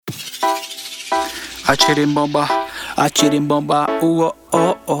a chirimbomba, oh,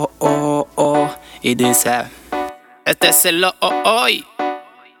 oh, oh, oh, oh. Y dice, este es el hoy.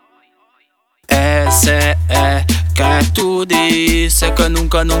 Ese es que tú dices que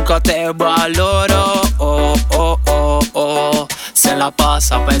nunca, nunca te valoro, oh, oh, oh, oh. Se la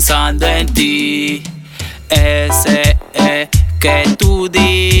pasa pensando en ti. Ese es que tú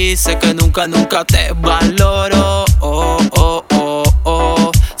dices que nunca, nunca te valoro, oh, oh, oh,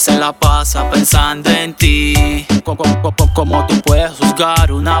 oh. Se la pasa pensando en ti. Como tú puedes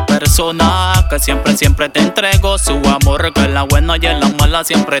juzgar una persona que siempre, siempre te entregó su amor, que en la buena y en la mala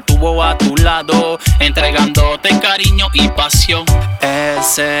siempre estuvo a tu lado, entregándote cariño y pasión.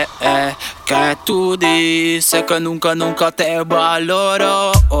 Ese es que tú dices que nunca, nunca te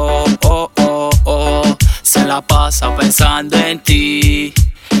valoro, oh, oh, oh, oh. Se la pasa pensando en ti.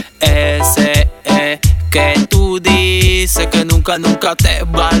 Ese es que tú dices que nunca, nunca te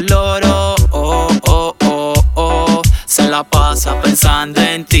valoro, oh, oh, oh, oh. Se la pasa pensando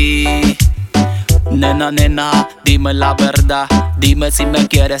en ti. Nena, nena, dime la verdad. Dime si me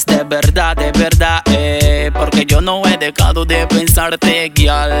quieres de verdad, porque yo no he dejado de pensarte,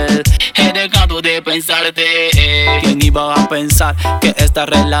 guial. He dejado de pensarte, ¿Quién iba a pensar que esta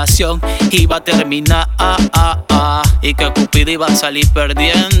relación iba a terminar, y que Cupido iba a salir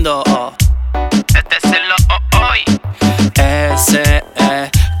perdiendo? Este es el hoy. Ese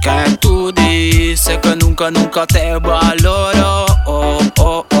es que tú dices que nunca, nunca te valoro, oh,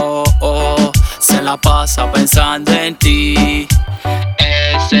 oh, oh, oh. Se la pasa pensando en ti.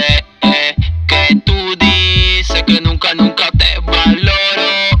 Ese es que tú dices que nunca, nunca te valoro,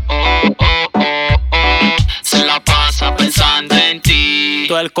 oh, oh, oh, oh. Se la pasa pensando en ti.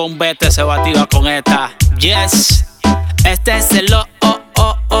 Todo el combate se batía con esta. Yes, este es el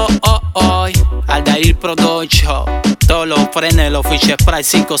hoy. Aldair Production. Todos los frenes, los fiches Sprite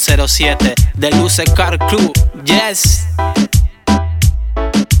 507 de Luce Car Club. Yes.